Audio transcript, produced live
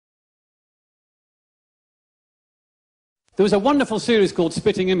There was a wonderful series called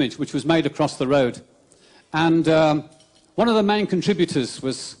Spitting Image, which was made across the road. And one of the main contributors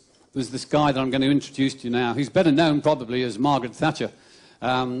was this guy that I'm going to introduce to you now. He's better known probably as Margaret Thatcher.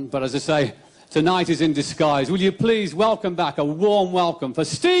 But as I say, tonight is in disguise. Will you please welcome back, a warm welcome for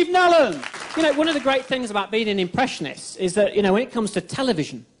Steve Nallon? You know, one of the great things about being an impressionist is that, you know, when it comes to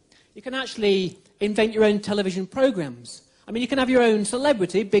television, you can actually invent your own television programmes. I mean, you can have your own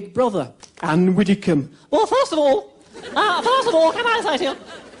celebrity, Big Brother. Anne Widdecombe. Well, first of all, can I say to you,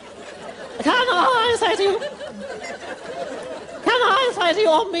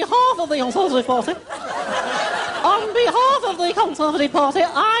 on behalf of the Conservative Party,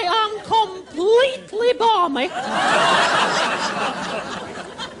 I am completely balmy.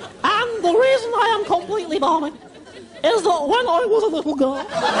 And the reason I am completely balmy is that when I was a little girl,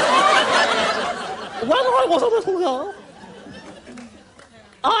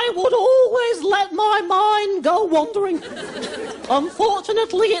 I would always let my mind go wandering.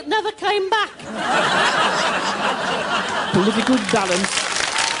 Unfortunately, it never came back. Political balance.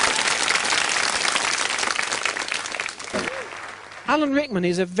 Alan Rickman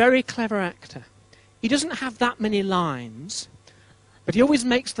is a very clever actor. He doesn't have that many lines, but he always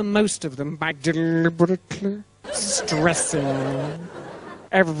makes the most of them by deliberately stressing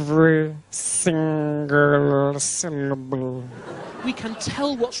every single syllable. We can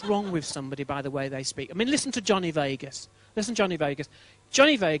tell what's wrong with somebody by the way they speak. I mean, listen to Johnny Vegas. Listen to Johnny Vegas.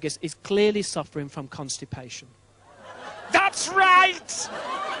 Johnny Vegas is clearly suffering from constipation. That's right!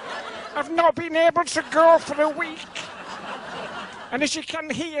 I've not been able to go for a week. And as you can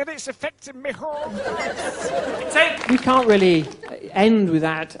hear, it's affecting me whole voice. We can't really end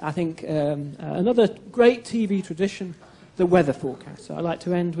without, I think, another great TV tradition, the weather forecast. So I'd like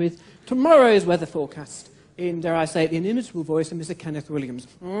to end with tomorrow's weather forecast in, dare I say it, the inimitable voice of Mr. Kenneth Williams.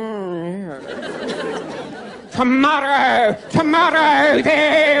 Tomorrow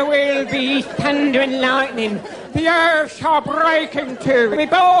there will be thunder and lightning. The earth shall break in two. The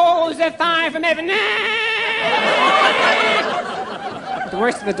balls of fire from heaven. The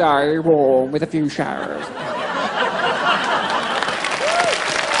rest of the day warm with a few showers.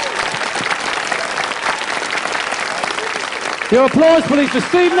 Your applause, please, for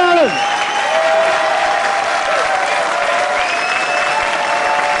Steve Nallon.